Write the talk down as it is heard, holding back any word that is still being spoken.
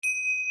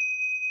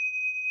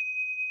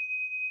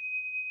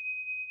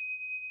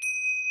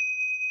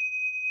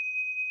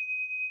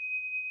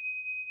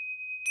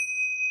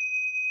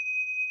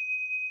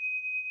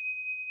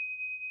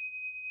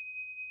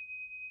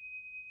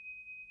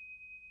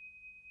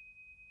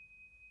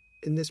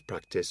In this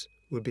practice,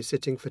 we'll be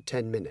sitting for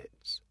 10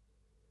 minutes.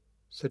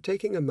 So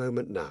taking a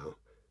moment now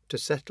to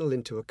settle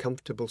into a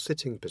comfortable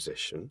sitting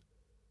position,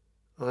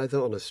 either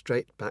on a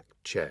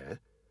straight-backed chair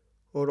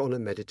or on a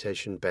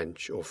meditation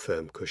bench or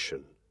firm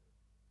cushion.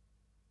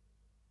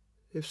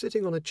 If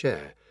sitting on a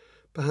chair,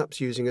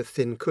 perhaps using a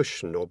thin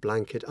cushion or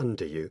blanket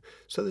under you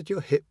so that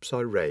your hips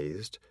are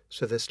raised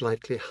so they're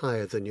slightly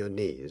higher than your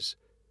knees,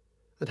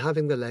 and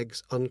having the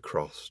legs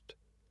uncrossed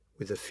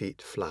with the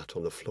feet flat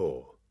on the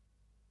floor.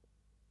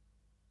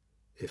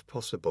 If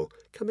possible,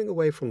 coming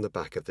away from the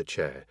back of the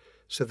chair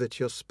so that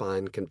your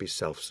spine can be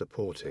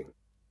self-supporting.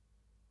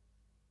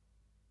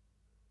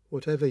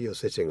 Whatever you're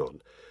sitting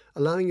on,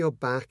 allowing your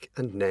back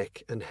and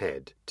neck and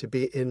head to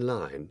be in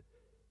line,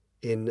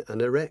 in an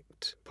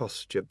erect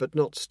posture but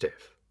not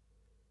stiff.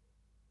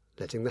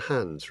 Letting the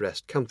hands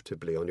rest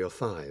comfortably on your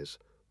thighs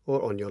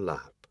or on your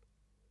lap.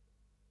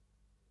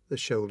 The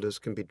shoulders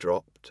can be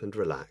dropped and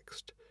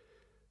relaxed,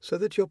 so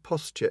that your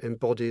posture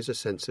embodies a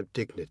sense of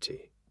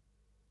dignity,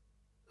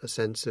 a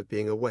sense of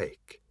being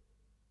awake,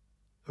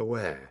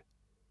 aware,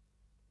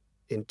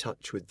 in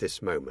touch with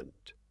this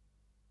moment.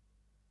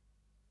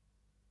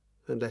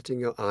 And letting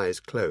your eyes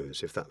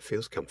close if that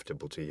feels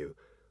comfortable to you,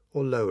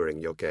 or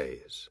lowering your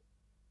gaze.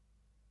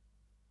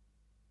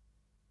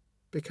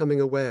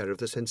 Becoming aware of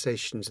the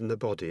sensations in the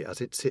body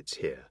as it sits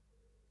here.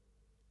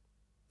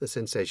 The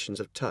sensations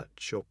of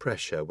touch or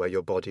pressure where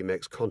your body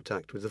makes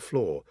contact with the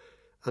floor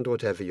and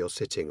whatever you're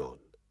sitting on.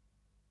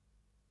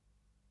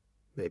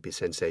 Maybe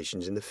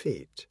sensations in the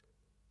feet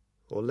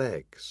or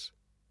legs,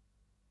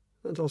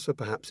 and also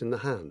perhaps in the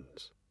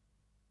hands.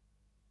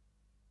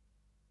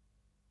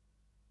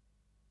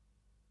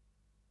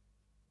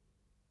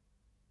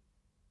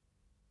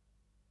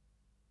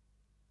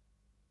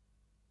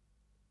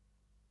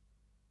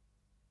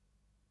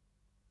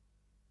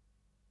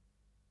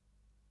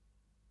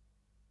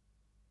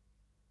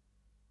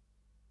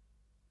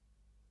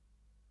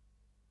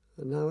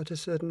 And now at a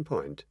certain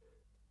point,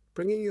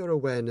 bringing your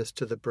awareness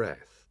to the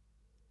breath,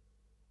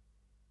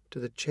 to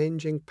the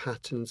changing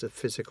patterns of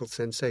physical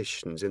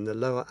sensations in the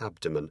lower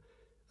abdomen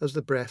as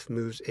the breath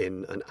moves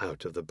in and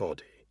out of the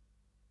body.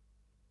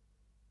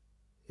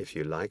 If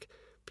you like,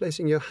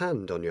 placing your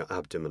hand on your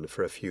abdomen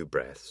for a few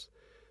breaths,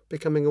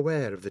 becoming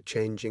aware of the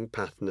changing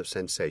pattern of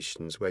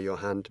sensations where your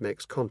hand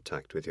makes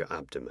contact with your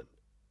abdomen.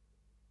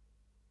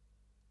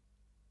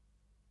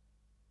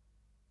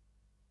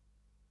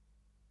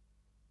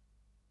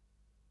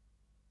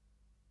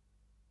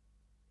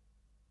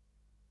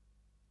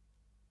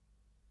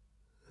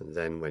 And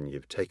then, when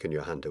you've taken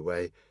your hand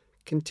away,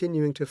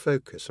 continuing to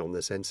focus on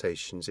the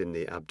sensations in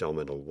the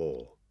abdominal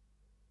wall.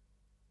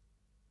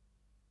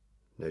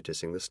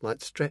 Noticing the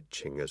slight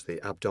stretching as the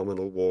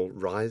abdominal wall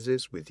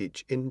rises with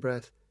each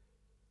in-breath,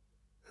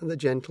 and the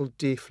gentle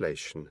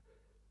deflation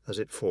as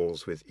it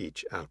falls with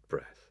each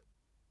out-breath.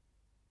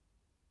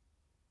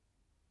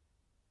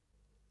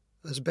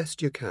 As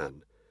best you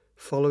can,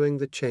 following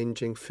the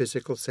changing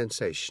physical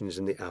sensations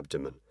in the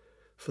abdomen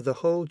for the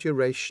whole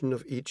duration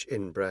of each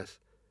in-breath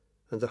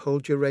and the whole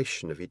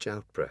duration of each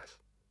out-breath.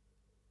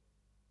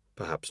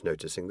 Perhaps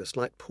noticing the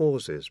slight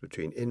pauses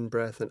between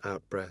in-breath and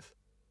out-breath,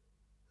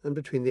 and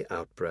between the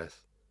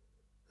out-breath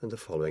and the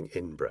following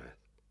in-breath.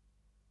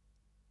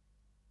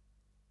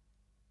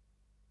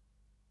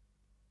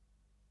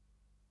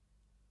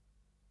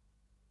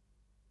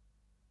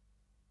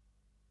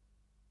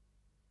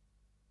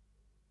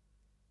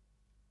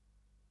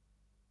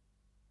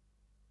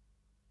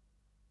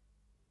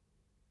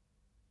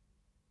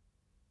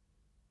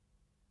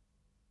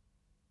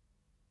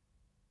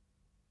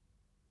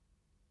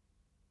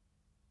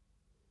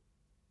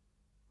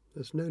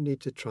 There's no need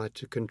to try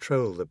to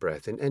control the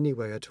breath in any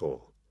way at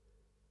all.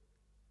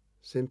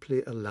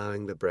 Simply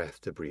allowing the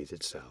breath to breathe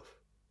itself.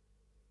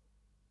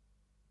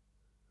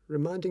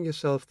 Reminding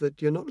yourself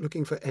that you're not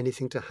looking for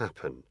anything to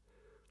happen.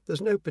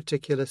 There's no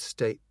particular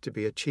state to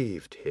be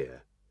achieved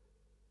here.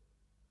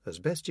 As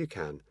best you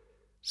can,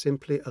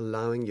 simply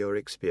allowing your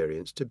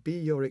experience to be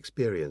your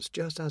experience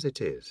just as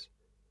it is.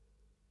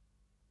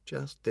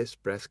 Just this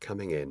breath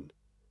coming in.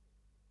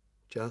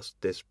 Just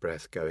this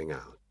breath going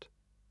out.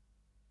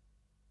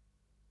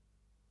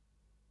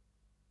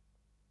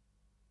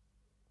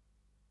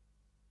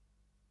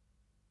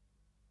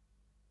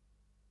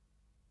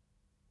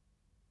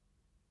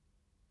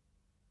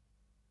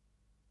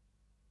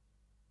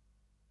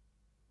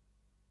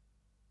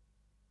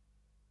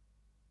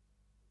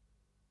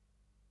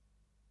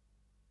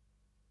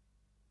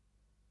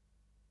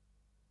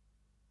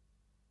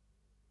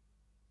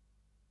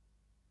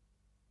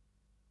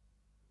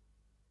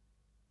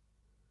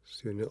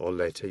 Sooner or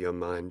later your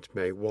mind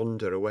may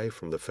wander away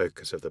from the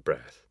focus of the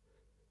breath,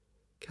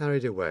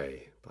 carried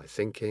away by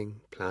thinking,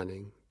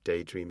 planning,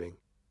 daydreaming.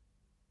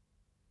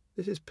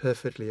 This is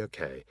perfectly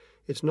okay.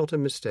 It's not a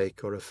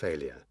mistake or a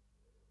failure.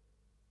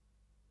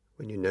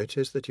 When you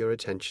notice that your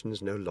attention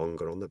is no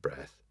longer on the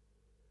breath,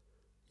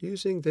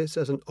 using this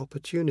as an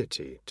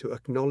opportunity to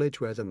acknowledge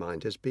where the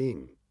mind has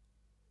been.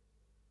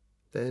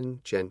 then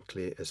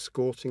gently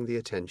escorting the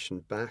attention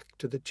back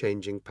to the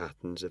changing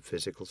patterns of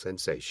physical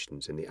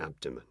sensations in the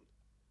abdomen.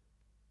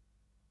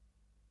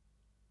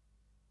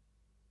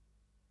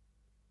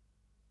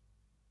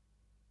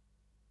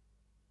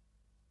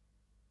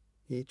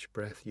 Each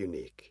breath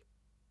unique,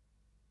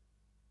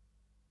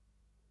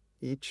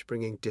 each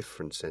bringing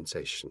different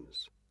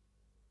sensations.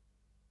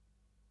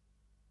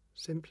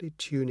 Simply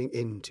tuning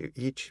into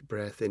each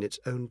breath in its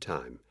own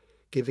time,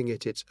 giving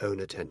it its own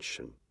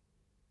attention.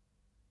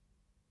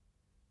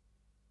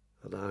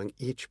 Allowing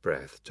each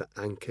breath to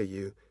anchor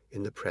you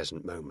in the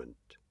present moment.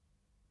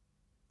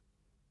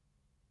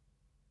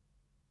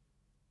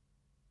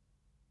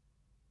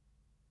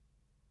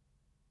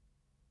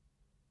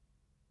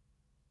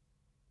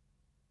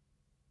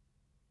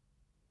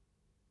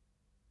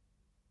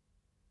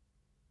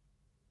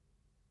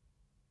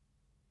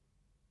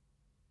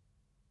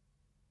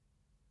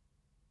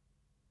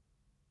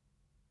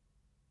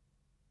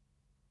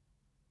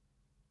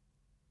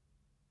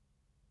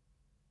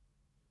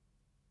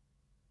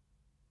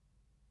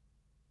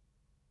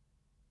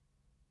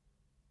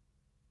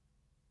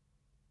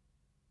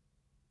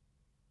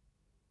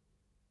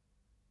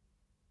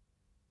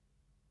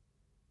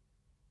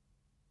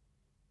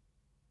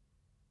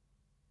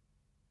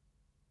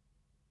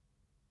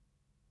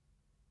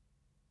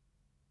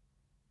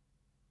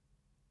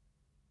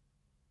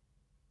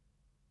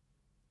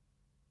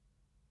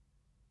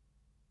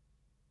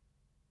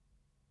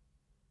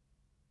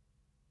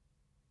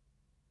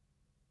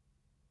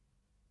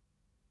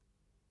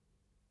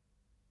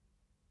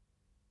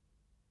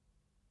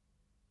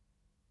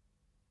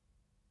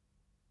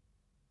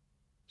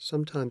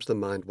 Sometimes the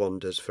mind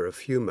wanders for a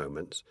few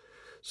moments,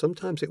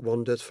 sometimes it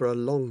wanders for a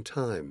long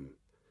time,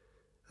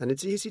 and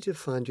it's easy to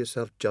find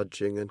yourself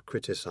judging and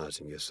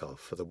criticizing yourself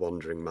for the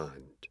wandering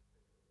mind.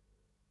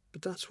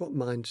 But that's what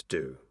minds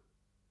do.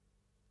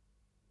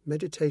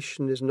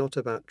 Meditation is not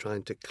about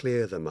trying to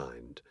clear the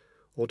mind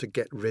or to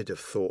get rid of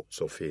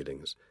thoughts or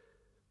feelings,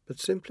 but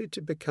simply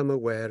to become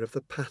aware of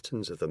the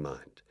patterns of the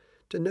mind,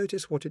 to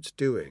notice what it's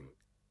doing.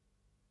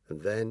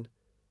 And then,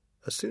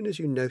 as soon as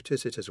you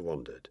notice it has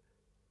wandered,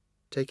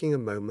 taking a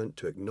moment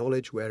to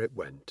acknowledge where it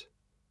went,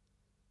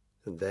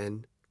 and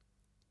then,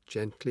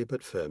 gently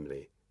but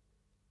firmly,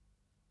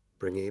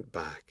 bringing it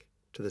back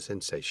to the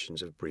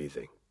sensations of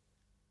breathing.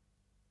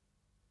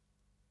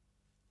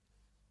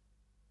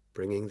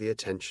 Bringing the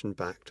attention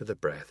back to the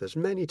breath as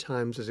many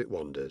times as it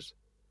wanders,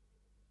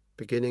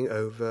 beginning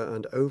over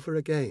and over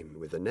again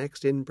with the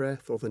next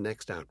in-breath or the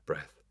next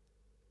out-breath,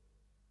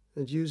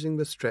 and using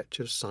the stretch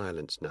of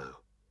silence now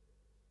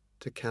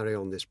to carry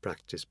on this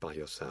practice by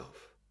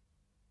yourself.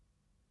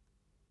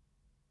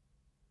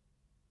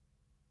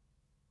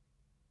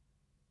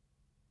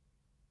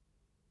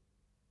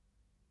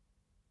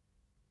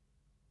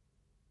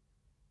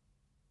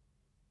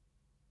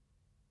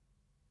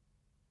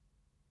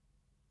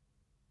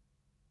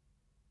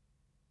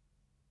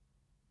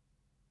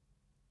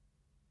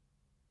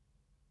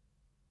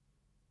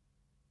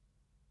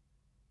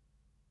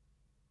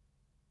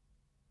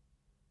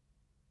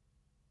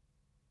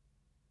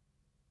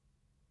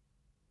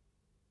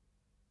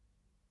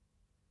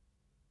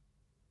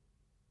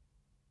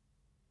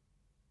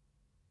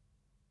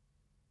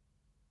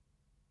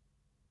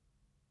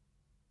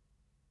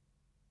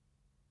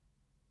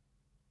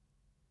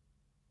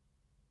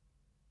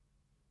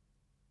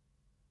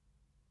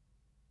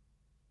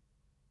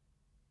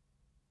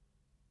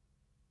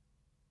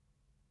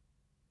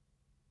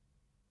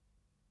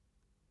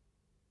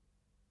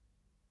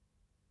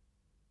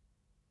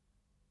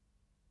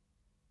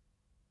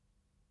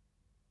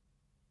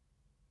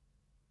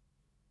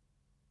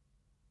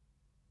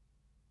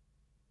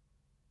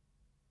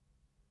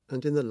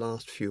 And in the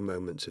last few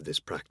moments of this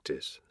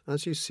practice,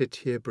 as you sit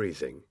here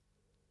breathing,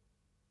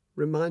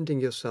 reminding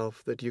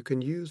yourself that you can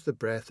use the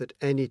breath at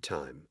any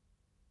time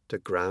to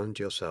ground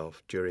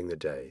yourself during the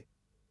day,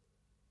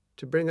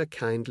 to bring a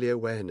kindly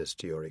awareness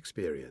to your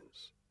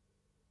experience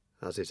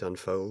as it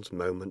unfolds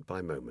moment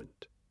by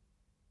moment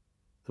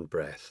and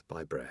breath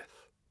by breath.